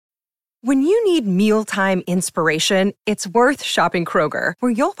When you need mealtime inspiration, it's worth shopping Kroger,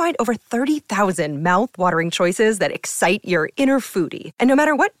 where you'll find over 30,000 mouth-watering choices that excite your inner foodie. And no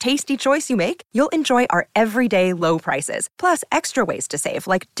matter what tasty choice you make, you'll enjoy our everyday low prices, plus extra ways to save,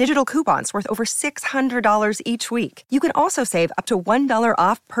 like digital coupons worth over $600 each week. You can also save up to $1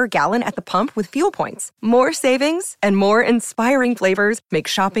 off per gallon at the pump with fuel points. More savings and more inspiring flavors make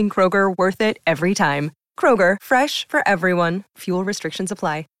shopping Kroger worth it every time. Kroger, fresh for everyone. Fuel restrictions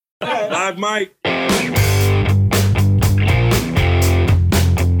apply. Live mic.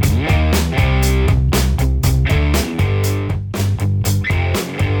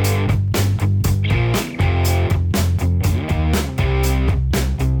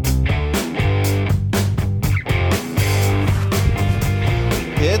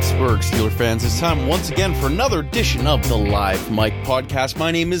 Pittsburgh Steelers fans, it's time once again for another edition of the Live Mike podcast.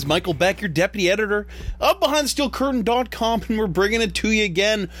 My name is Michael Beck, your deputy editor of BehindTheSteelCurtain.com, and we're bringing it to you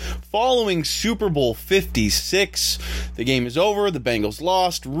again following Super Bowl 56. The game is over, the Bengals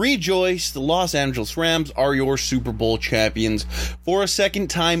lost. Rejoice, the Los Angeles Rams are your Super Bowl champions for a second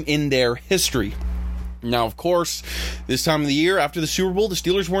time in their history. Now, of course, this time of the year, after the Super Bowl, the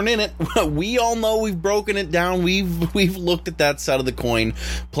Steelers weren't in it. We all know we've broken it down. We've looked at that side of the coin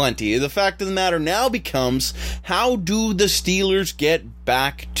plenty. The fact of the matter now becomes, how do the Steelers get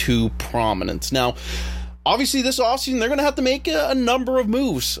back to prominence? Now, obviously, this offseason, they're going to have to make a number of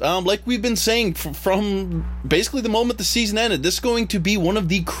moves. Like we've been saying from basically the moment the season ended, this is going to be one of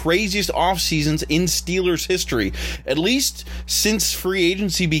the craziest offseasons in Steelers history, at least since free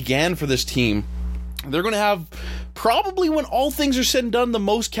agency began for this team. They're going to have, probably when all things are said and done, the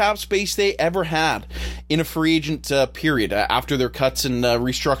most cap space they ever had in a free agent period, after their cuts and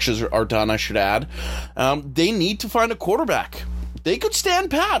restructures are done, I should add. They need to find a quarterback. They could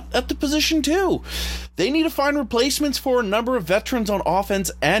stand pat at the position too. They need to find replacements for a number of veterans on offense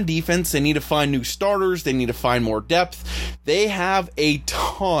and defense. They need to find new starters. They need to find more depth. They have a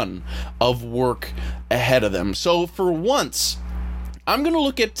ton of work ahead of them. So for once, I'm going to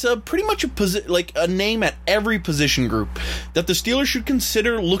look at pretty much a name at every position group that the Steelers should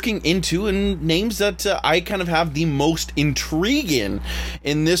consider looking into, and names that I kind of have the most intrigue in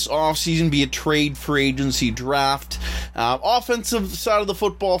this offseason, be it trade, free agency, draft, offensive side of the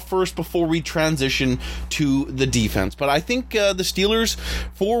football first before we transition to the defense. But I think the Steelers,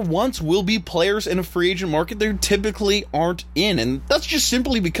 for once, will be players in a free agent market they typically aren't in, and that's just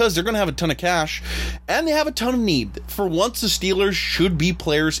simply because they're going to have a ton of cash, and they have a ton of need. For once, the Steelers should be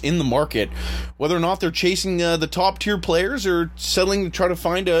players in the market, whether or not they're chasing the top tier players or settling to try to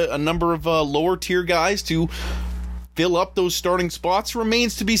find a number of lower tier guys to fill up those starting spots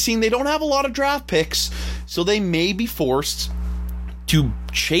remains to be seen. They don't have a lot of draft picks, so they may be forced to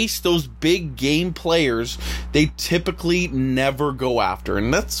chase those big game players they typically never go after.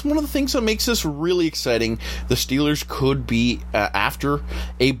 And that's one of the things that makes this really exciting. The Steelers could be after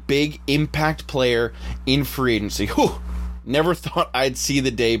a big impact player in free agency. Whew. Never thought I'd see the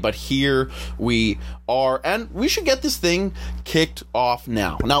day, but here we are, and we should get this thing kicked off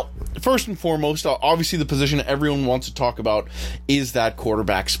now. Now, first and foremost, obviously the position everyone wants to talk about is that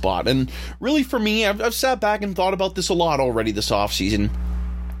quarterback spot. And really for me, I've sat back and thought about this a lot already this offseason.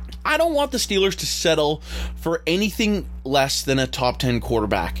 I don't want the Steelers to settle for anything less than a top 10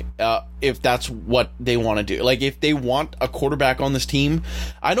 quarterback, if that's what they want to do. Like, if they want a quarterback on this team,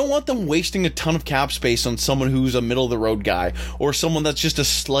 I don't want them wasting a ton of cap space on someone who's a middle-of-the-road guy, or someone that's just a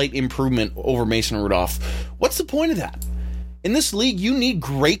slight improvement over Mason Rudolph. What's the point of that? In this league, you need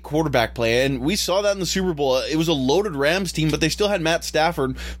great quarterback play, and we saw that in the Super Bowl. It was a loaded Rams team, but they still had Matt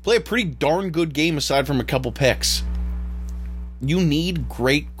Stafford play a pretty darn good game aside from a couple picks. You need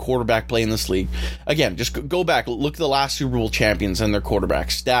great quarterback play in this league. Again, just go back, look at the last Super Bowl champions and their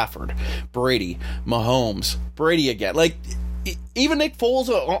quarterbacks. Stafford, Brady, Mahomes, Brady again. Like, even Nick Foles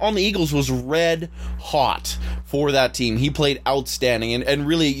on the Eagles was red hot for that team. He played outstanding, and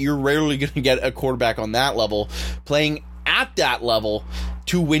really, you're rarely going to get a quarterback on that level playing at that level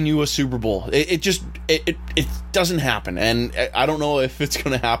to win you a Super Bowl. It doesn't happen, and I don't know if it's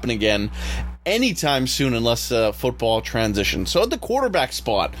going to happen again anytime soon unless football transitions. So at the quarterback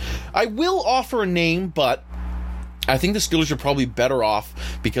spot, I will offer a name, but I think the Steelers are probably better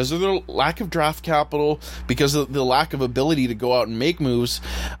off because of their lack of draft capital, because of the lack of ability to go out and make moves.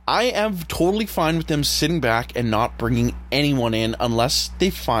 I am totally fine with them sitting back and not bringing anyone in unless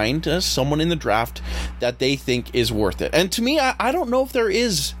they find someone in the draft that they think is worth it. And to me, I don't know if there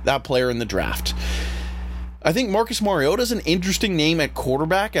is that player in the draft. I think Marcus Mariota is an interesting name at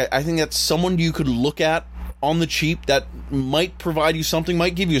quarterback. I think that's someone you could look at on the cheap that might provide you something,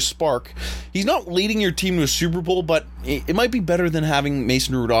 might give you a spark. He's not leading your team to a Super Bowl, but it might be better than having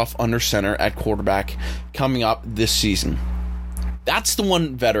Mason Rudolph under center at quarterback coming up this season. That's the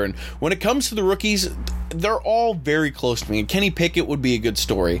one veteran. When it comes to the rookies, they're all very close to me. Kenny Pickett would be a good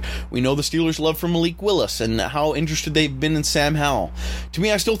story. We know the Steelers love for Malik Willis and how interested they've been in Sam Howell. To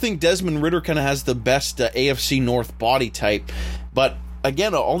me, I still think Desmond Ridder kind of has the best AFC North body type, but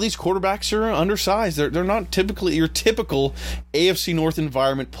again, all these quarterbacks are undersized. They're not typically your typical AFC North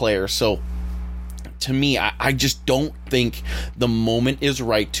environment player. So to me, I just don't think the moment is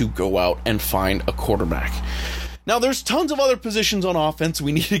right to go out and find a quarterback. Now, there's tons of other positions on offense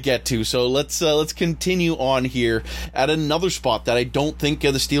we need to get to, so let's continue on here at another spot that I don't think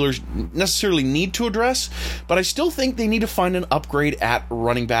the Steelers necessarily need to address, but I still think they need to find an upgrade at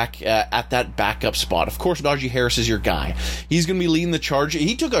running back at that backup spot. Of course, Najee Harris is your guy. He's going to be leading the charge.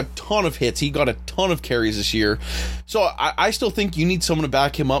 He took a ton of hits. He got a ton of carries this year, so I still think you need someone to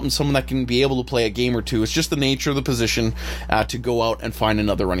back him up and someone that can be able to play a game or two. It's just the nature of the position to go out and find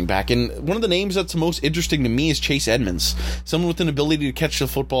another running back, and one of the names that's the most interesting to me is Chase Edmonds, someone with an ability to catch the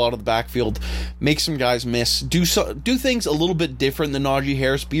football out of the backfield, make some guys miss, do things a little bit different than Najee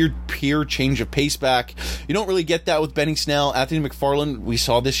Harris, be your pure change of pace back. You don't really get that with Benny Snell. Anthony McFarland, we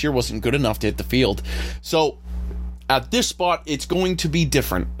saw this year, wasn't good enough to hit the field. So at this spot, it's going to be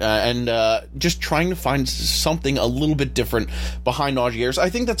different, and just trying to find something a little bit different behind Najee Harris. I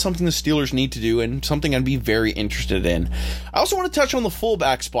think that's something the Steelers need to do, and something I'd be very interested in. I also want to touch on the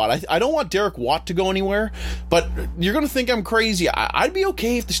fullback spot. I don't want Derek Watt to go anywhere, but you're going to think I'm crazy. I'd be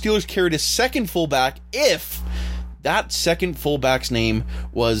okay if the Steelers carried a second fullback if that second fullback's name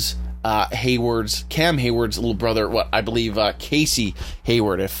was Cam Hayward's little brother, I believe Casey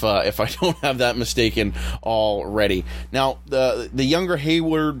Hayward, if I don't have that mistaken already. Now, the younger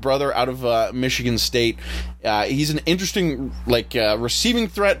Hayward brother out of Michigan State, he's an interesting receiving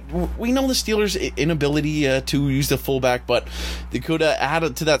threat. We know the Steelers' inability to use the fullback, but they could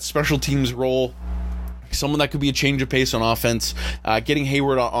add to that special teams role. Someone that could be a change of pace on offense, getting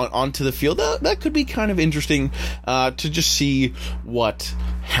Hayward onto the field, that could be kind of interesting to just see what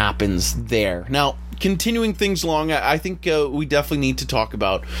happens there. Now, continuing things along, I think we definitely need to talk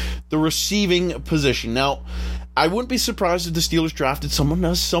about the receiving position. Now, I wouldn't be surprised if the Steelers drafted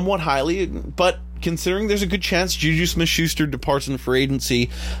someone somewhat highly, but considering there's a good chance Juju Smith-Schuster departs in free agency,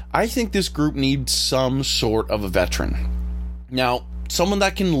 I think this group needs some sort of a veteran. Now, someone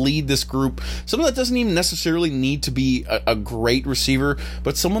that can lead this group, someone that doesn't even necessarily need to be a great receiver,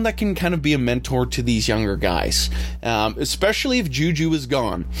 but someone that can kind of be a mentor to these younger guys, especially if Juju is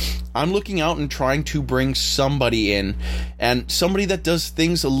gone. I'm looking out and trying to bring somebody in, and somebody that does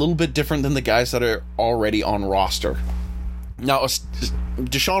things a little bit different than the guys that are already on roster. Now,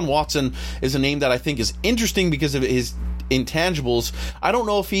 Deshaun Watson is a name that I think is interesting because of his intangibles. I don't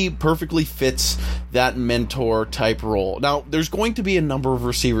know if he perfectly fits that mentor type role. Now, there's going to be a number of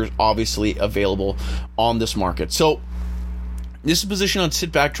receivers obviously available on this market. So this is a position on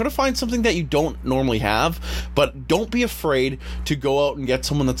sit back, try to find something that you don't normally have, but don't be afraid to go out and get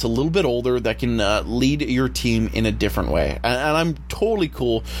someone that's a little bit older that can lead your team in a different way. And I'm totally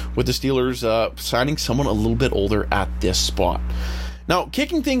cool with the Steelers signing someone a little bit older at this spot. Now,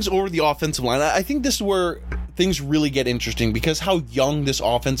 kicking things over the offensive line, I think this is where things really get interesting because how young this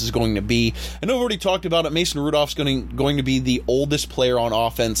offense is going to be. I know I've already talked about it. Mason Rudolph's going to be the oldest player on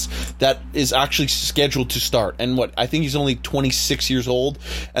offense that is actually scheduled to start. And I think he's only 26 years old.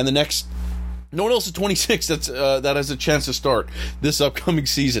 And no one else is 26 that has a chance to start this upcoming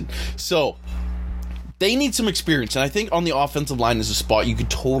season. So they need some experience, and I think on the offensive line is a spot you could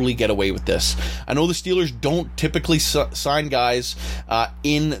totally get away with this. I know the Steelers don't typically sign guys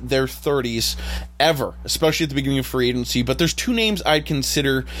in their 30s ever, especially at the beginning of free agency, but there's two names I'd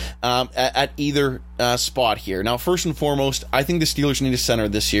consider at either spot here. Now, first and foremost, I think the Steelers need a center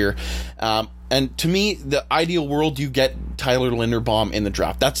this year. And to me, the ideal world, you get Tyler Linderbaum in the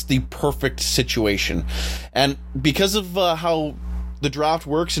draft. That's the perfect situation. And because of how the draft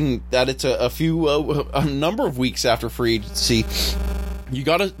works and that it's a number of weeks after free agency, you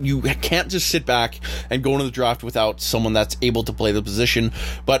can't just sit back and go into the draft without someone that's able to play the position.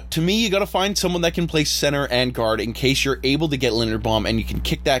 But to me, you got to find someone that can play center and guard in case you're able to get Linderbaum and you can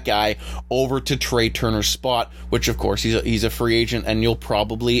kick that guy over to Trey Turner's spot, which of course he's a free agent and you'll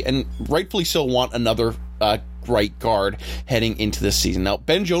probably, and rightfully so, want another right guard heading into this season. Now,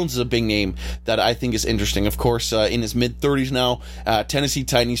 Ben Jones is a big name that I think is interesting. Of course, in his mid-30s now, Tennessee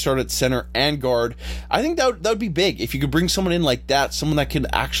Titan, he started at center and guard. I think that would be big if you could bring someone in like that, someone that could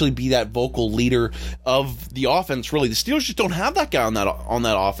actually be that vocal leader of the offense. Really, the Steelers just don't have that guy on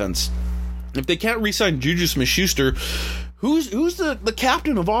that offense. If they can't re-sign Juju Smith-Schuster, who's the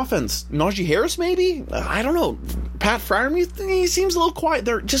captain of offense? Najee Harris, maybe? I don't know. Pat Freiermuth, he seems a little quiet.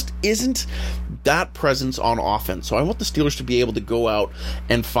 There just isn't that presence on offense. So I want the Steelers to be able to go out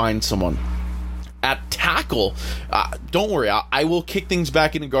and find someone. At tackle, don't worry, I will kick things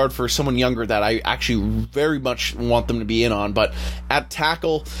back into guard for someone younger that I actually very much want them to be in on. But at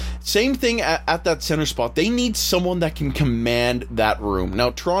tackle, same thing at that center spot. They need someone that can command that room. Now,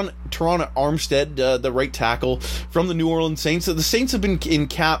 Teron Armstead, the right tackle from the New Orleans Saints. The Saints have been in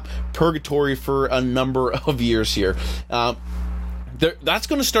cap purgatory for a number of years here. That's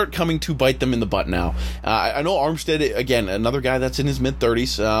going to start coming to bite them in the butt now. I know Armstead, again, another guy that's in his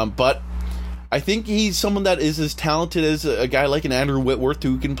mid-30s, but I think he's someone that is as talented as a guy like an Andrew Whitworth,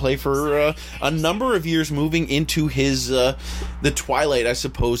 who can play for a number of years moving into his the twilight, I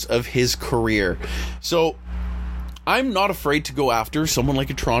suppose, of his career. So I'm not afraid to go after someone like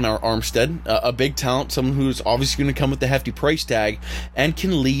a Teron Armstead, a big talent, someone who's obviously going to come with the hefty price tag and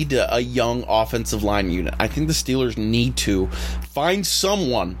can lead a young offensive line unit. I think the Steelers need to find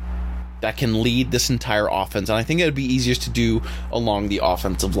someone that can lead this entire offense, and I think it would be easiest to do along the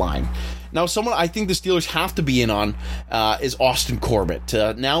offensive line. Now, someone I think the Steelers have to be in on is Austin Corbett,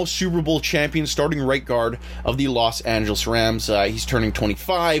 now Super Bowl champion, starting right guard of the Los Angeles Rams. He's turning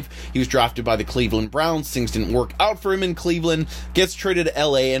 25. He was drafted by the Cleveland Browns. Things didn't work out for him in Cleveland. Gets traded to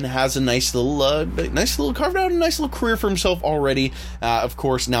LA and has a nice little carved out a nice little career for himself already. Of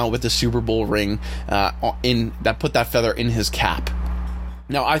course, now with the Super Bowl ring that put that feather in his cap.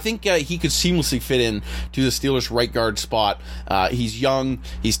 Now, I think he could seamlessly fit in to the Steelers' right guard spot. He's young,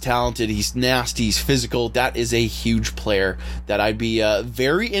 he's talented, he's nasty, he's physical. That is a huge player that I'd be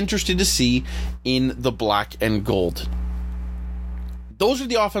very interested to see in the black and gold. Those are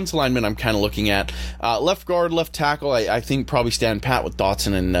the offensive linemen I'm kind of looking at. Left guard, left tackle, I think probably stand pat with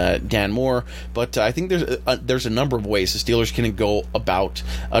Dotson and Dan Moore, but I think there's a number of ways the Steelers can go about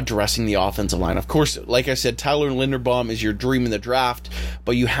addressing the offensive line. Of course, like I said, Tyler Linderbaum is your dream in the draft,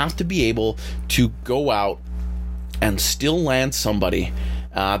 but you have to be able to go out and still land somebody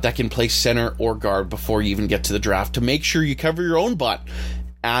that can play center or guard before you even get to the draft to make sure you cover your own butt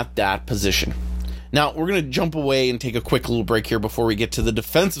at that position. Now, we're going to jump away and take a quick little break here before we get to the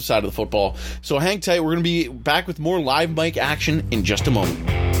defensive side of the football. So hang tight. We're going to be back with more live mic action in just a moment.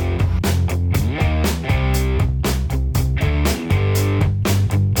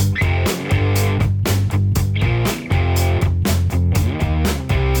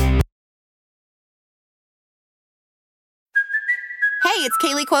 Hey, it's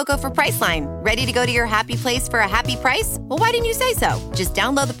Kaylee Cuoco for Priceline. Ready to go to your happy place for a happy price? Well, why didn't you say so? Just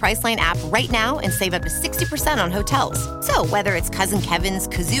download the Priceline app right now and save up to 60% on hotels. So whether it's Cousin Kevin's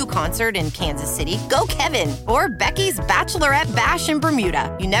Kazoo Concert in Kansas City, go Kevin, or Becky's Bachelorette Bash in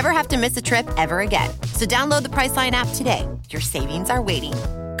Bermuda, you never have to miss a trip ever again. So download the Priceline app today. Your savings are waiting.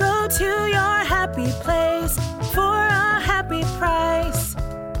 Go to your happy place for a happy price.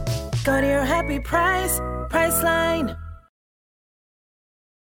 Go to your happy price, Priceline.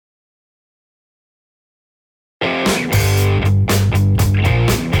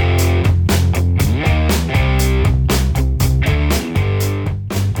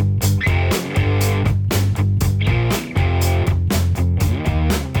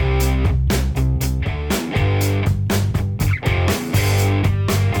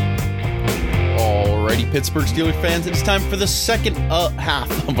 Pittsburgh Steelers fans, it's time for the second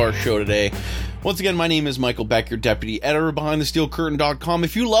half of our show today. Once again, my name is Michael Beck, your deputy editor behind thesteelcurtain.com.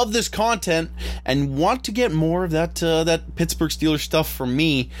 If you love this content and want to get more of that Pittsburgh Steelers stuff from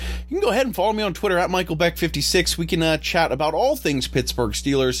me, you can go ahead and follow me on Twitter at MichaelBeck56. We can chat about all things Pittsburgh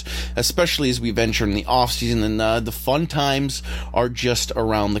Steelers, especially as we venture in the offseason, and the fun times are just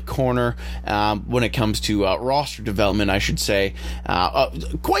around the corner when it comes to roster development, I should say.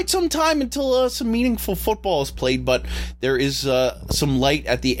 Quite some time until some meaningful football is played, but there is some light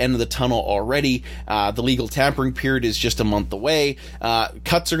at the end of the tunnel already. The legal tampering period is just a month away.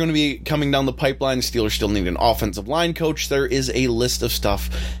 Cuts are going to be coming down the pipeline. The Steelers still need an offensive line coach. There is a list of stuff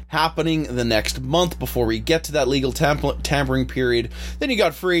happening the next month before we get to that legal tampering period. Then you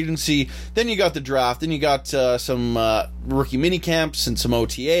got free agency. Then you got the draft. Then you got some rookie mini camps and some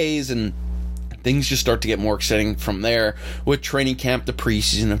OTAs, and things just start to get more exciting from there with training camp, the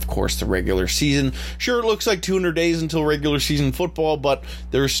preseason, of course, the regular season. Sure, it looks like 200 days until regular season football, but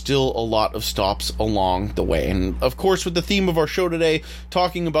there's still a lot of stops along the way. And, of course, with the theme of our show today,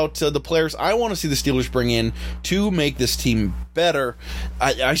 talking about the players I want to see the Steelers bring in to make this team better,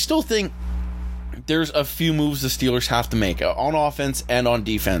 I still think there's a few moves the Steelers have to make on offense and on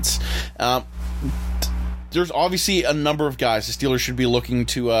defense. there's obviously a number of guys the Steelers should be looking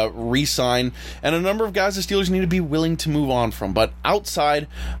to re-sign, and a number of guys the Steelers need to be willing to move on from. But outside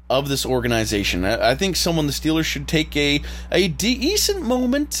of this organization, I think someone the Steelers should take a decent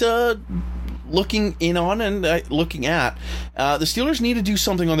moment looking in on and looking at. The Steelers need to do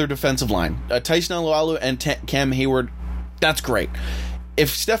something on their defensive line. Tyson Alualu and Cam Hayward, that's great.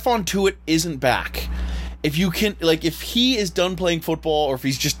 If Stephon Tuitt isn't back, if he is done playing football, or if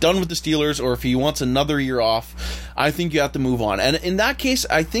he's just done with the Steelers, or if he wants another year off, I think you have to move on. And in that case,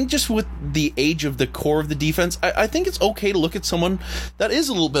 I think just with the age of the core of the defense, I think it's okay to look at someone that is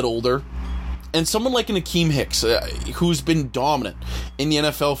a little bit older, and someone like an Akeem Hicks, who's been dominant in the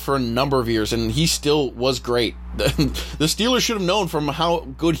NFL for a number of years, and he still was great. The Steelers should have known from how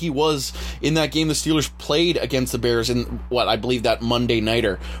good he was in that game the Steelers played against the Bears in, I believe that Monday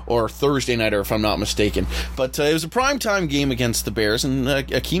nighter, or Thursday nighter, if I'm not mistaken. But it was a primetime game against the Bears, and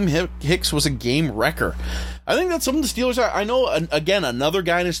Akeem Hicks was a game wrecker. I think that's something the Steelers are. I know, again, another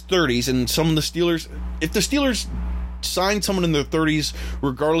guy in his 30s, and some of the Steelers, if the Steelers sign someone in their 30s,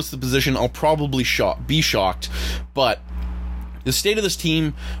 regardless of the position, I'll probably be shocked. But the state of this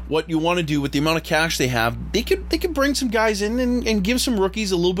team, what you want to do with the amount of cash they have, they could bring some guys in and give some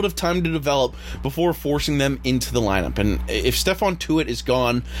rookies a little bit of time to develop before forcing them into the lineup. And if Stephon Tuitt is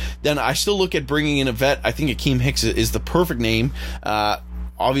gone, then I still look at bringing in a vet. I think Akeem Hicks is the perfect name.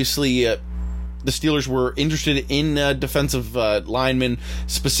 Obviously, the Steelers were interested in defensive linemen,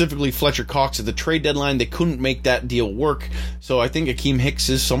 specifically Fletcher Cox at the trade deadline. They couldn't make that deal work, so I think Akeem Hicks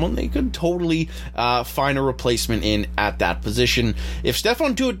is someone they could totally find a replacement in at that position. If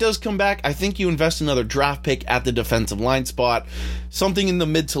Stephon Tuitt does come back, I think you invest another draft pick at the defensive line spot, something in the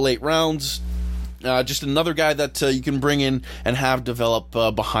mid to late rounds. Just another guy that you can bring in and have develop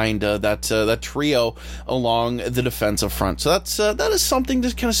behind that trio along the defensive front. So that is something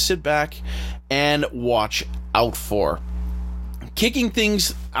to kind of sit back and watch out for. Kicking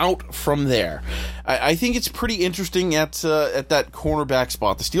things out from there, I think it's pretty interesting at that cornerback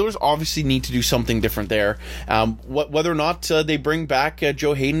spot. The Steelers obviously need to do something different there. Whether or not they bring back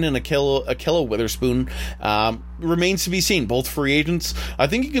Joe Hayden and Ahkello Witherspoon remains to be seen. Both free agents. I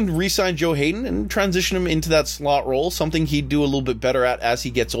think you can re-sign Joe Hayden and transition him into that slot role, something he'd do a little bit better at as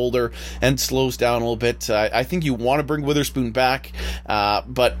he gets older and slows down a little bit. I think you want to bring Witherspoon back,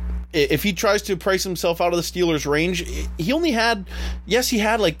 but if he tries to price himself out of the Steelers' range, he only had, he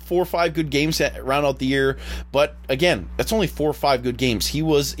had like 4 or 5 good games to round out the year, but again, that's only 4 or 5 good games. He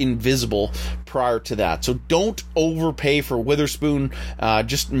was invisible prior to that. So don't overpay for Witherspoon.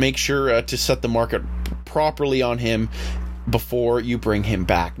 Just make sure to set the market properly on him before you bring him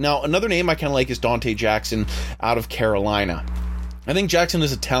back. Now, another name I kind of like is Donte Jackson out of Carolina. I think Jackson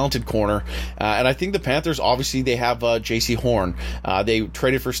is a talented corner, and I think the Panthers, obviously, they have J.C. Horn. They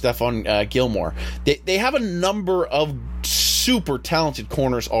traded for Stephon Gilmore. They have a number of super talented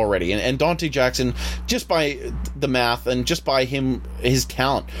corners already, and Donte Jackson, just by the math and just by his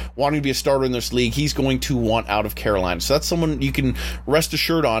talent, wanting to be a starter in this league, he's going to want out of Carolina. So that's someone you can rest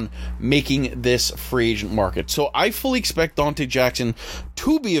assured on making this free agent market. So I fully expect Donte Jackson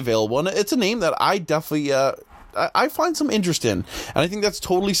to be available, and it's a name that I definitely I find some interest in, and I think that's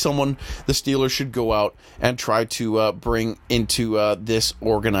totally someone the Steelers should go out and try to bring into this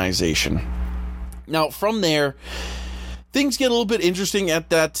organization. Now, from there, things get a little bit interesting at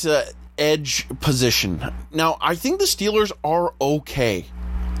that edge position. Now, I think the Steelers are okay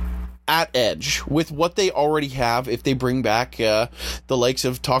at edge with what they already have if they bring back the likes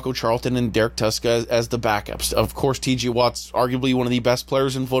of Taco Charlton and Derek Tuska as the backups. Of course, T.J. Watt's arguably one of the best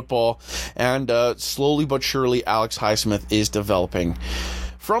players in football, and slowly but surely Alex Highsmith is developing.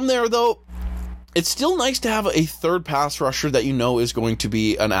 From there, though, it's still nice to have a third pass rusher that you know is going to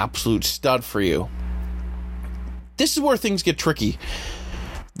be an absolute stud for you. This is where things get tricky.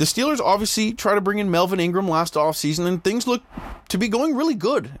 The Steelers obviously tried to bring in Melvin Ingram last offseason, and things looked to be going really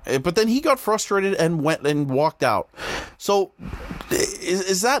good. But then he got frustrated and went and walked out. So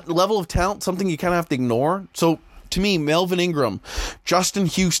is that level of talent something you kind of have to ignore? So to me, Melvin Ingram, Justin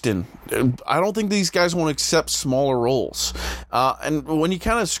Houston, I don't think these guys want to accept smaller roles. And when you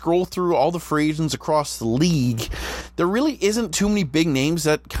kind of scroll through all the free agents across the league, there really isn't too many big names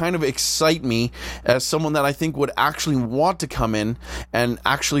that kind of excite me as someone that I think would actually want to come in and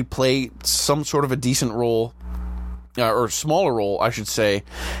actually play some sort of a decent role, or smaller role, I should say,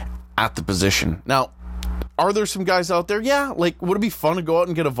 at the position. Now, are there some guys out there? Yeah, like, would it be fun to go out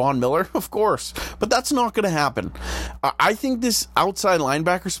and get a Von Miller? Of course. But that's not going to happen. I think this outside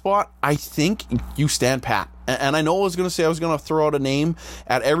linebacker spot, I think you stand pat. And I know I was going to throw out a name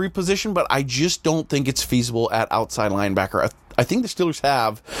at every position, but I just don't think it's feasible at outside linebacker. I think the Steelers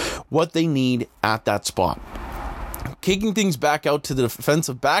have what they need at that spot. Kicking things back out to the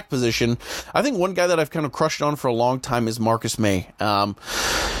defensive back position, I think one guy that I've kind of crushed on for a long time is Marcus May.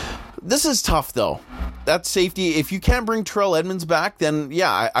 This is tough, though. That's safety. If you can't bring Terrell Edmunds back, then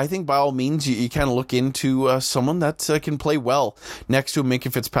yeah, I think by all means you kind of look into someone that can play well next to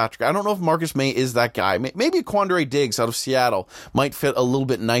Minkah Fitzpatrick. I don't know if Marcus May is that guy. Maybe Quandre Diggs out of Seattle might fit a little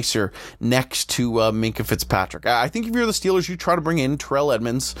bit nicer next to Minkah Fitzpatrick. I think if you're the Steelers, you try to bring in Terrell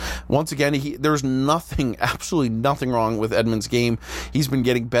Edmunds. Once again, there's absolutely nothing wrong with Edmunds' game. He's been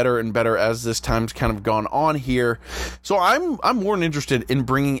getting better and better as this time's kind of gone on here. So I'm more than interested in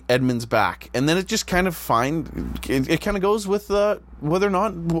bringing Edmunds back, and then it just kind of it kind of goes with whether or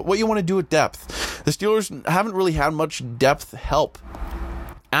not what you want to do at depth. The Steelers haven't really had much depth help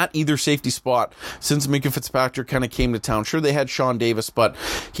at either safety spot since Minkah Fitzpatrick kind of came to town. Sure, they had Sean Davis, but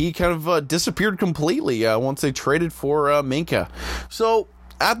he kind of disappeared completely once they traded for Minkah. So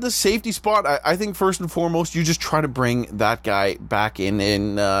at the safety spot, I think first and foremost, you just try to bring that guy back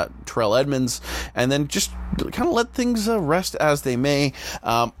in Terrell Edmunds, and then just kind of let things rest as they may.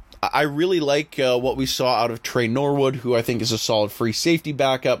 I really like what we saw out of Trey Norwood, who I think is a solid free safety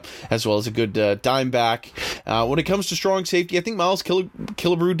backup, as well as a good dime back. When it comes to strong safety, I think Miles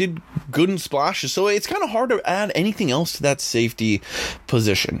Killebrew did good in splashes, so it's kind of hard to add anything else to that safety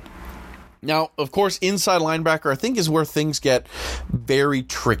position. Now, of course, inside linebacker, I think, is where things get very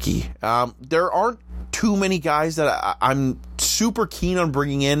tricky. There aren't too many guys that I'm super keen on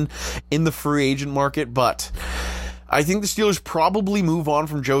bringing in the free agent market, but I think the Steelers probably move on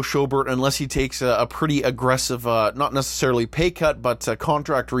from Joe Schobert unless he takes a pretty aggressive, not necessarily pay cut, but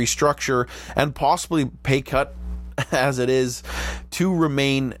contract restructure, and possibly pay cut as it is, to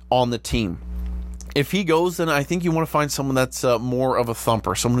remain on the team. If he goes, then I think you want to find someone that's more of a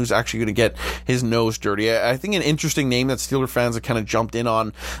thumper, someone who's actually going to get his nose dirty. I think an interesting name that Steeler fans have kind of jumped in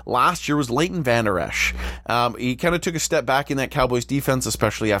on last year was Leighton Vander Esch. He kind of took a step back in that Cowboys defense,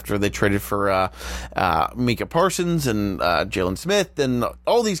 especially after they traded for Micah Parsons and Jalen Smith and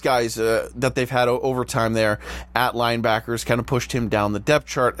all these guys that they've had over time there at linebackers, kind of pushed him down the depth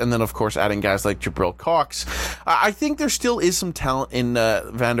chart. And then, of course, adding guys like Jabril Cox. I think there still is some talent in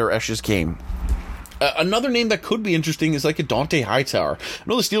Vander Esch's game. Another name that could be interesting is like a Dante Hightower. I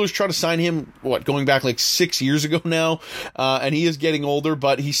know the Steelers tried to sign him, going back like 6 years ago now, and he is getting older,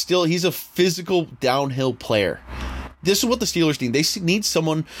 but he's a physical downhill player. This is what the Steelers need. They need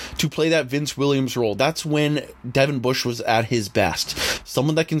someone to play that Vince Williams role. That's when Devin Bush was at his best.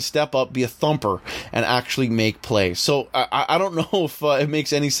 Someone that can step up, be a thumper, and actually make plays. So I don't know if it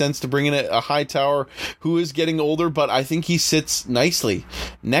makes any sense to bring in a Hightower who is getting older, but I think he sits nicely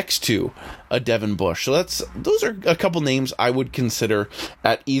next to a Devin Bush. So those are a couple names I would consider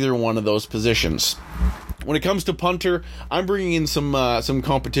at either one of those positions. When it comes to punter, I'm bringing in some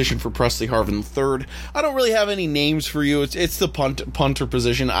competition for Presley Harvin III. I don't really have any names for you. It's the punter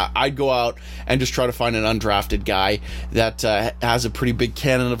position. I'd go out and just try to find an undrafted guy that has a pretty big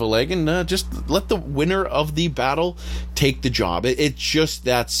cannon of a leg, and just let the winner of the battle take the job. It's just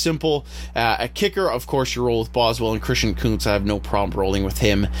that simple. A kicker, of course, you roll with Boswell and Christian Kuntz. I have no problem rolling with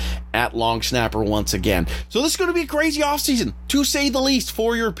him at long snapper once again. So this is going to be a crazy offseason, to say the least,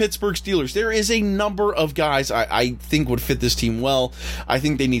 for your Pittsburgh Steelers. There is a number of guys I think would fit this team well. I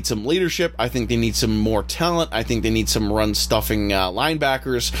think they need some leadership. I think they need some more talent. I think they need some run-stuffing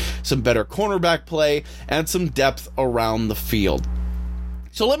linebackers, some better cornerback play, and some depth around the field.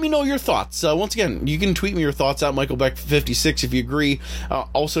 So let me know your thoughts. Once again, you can tweet me your thoughts at MichaelBeck56 if you agree.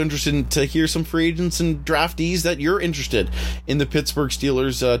 Also interested to hear some free agents and draftees that you're interested in the Pittsburgh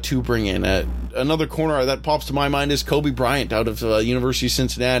Steelers to bring in. Another corner that pops to my mind is Kobe Bryant out of University of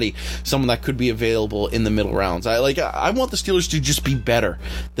Cincinnati, someone that could be available in the middle rounds. I want the Steelers to just be better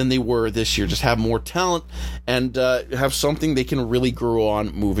than they were this year, just have more talent and have something they can really grow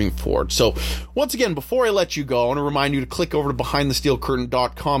on moving forward. So once again, before I let you go, I want to remind you to click over to BehindTheSteelCurtain.com.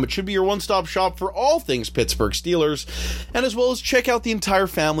 It should be your one-stop shop for all things Pittsburgh Steelers, and as well as check out the entire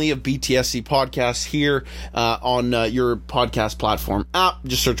family of BTSC podcasts here on your podcast platform app.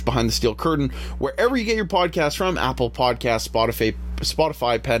 Just search Behind the Steel Curtain wherever you get your podcasts from: Apple Podcasts,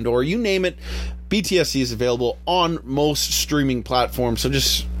 Spotify, Pandora, you name it. BTSC is available on most streaming platforms. So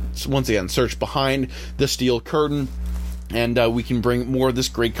just once again, search Behind the Steel Curtain, and we can bring more of this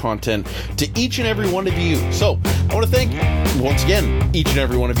great content to each and every one of you. So I want to thank, once again, each and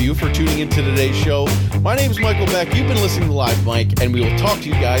every one of you for tuning into today's show. My name is Michael Beck. You've been listening to Live Mike, and we will talk to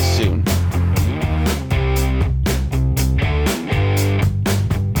you guys soon.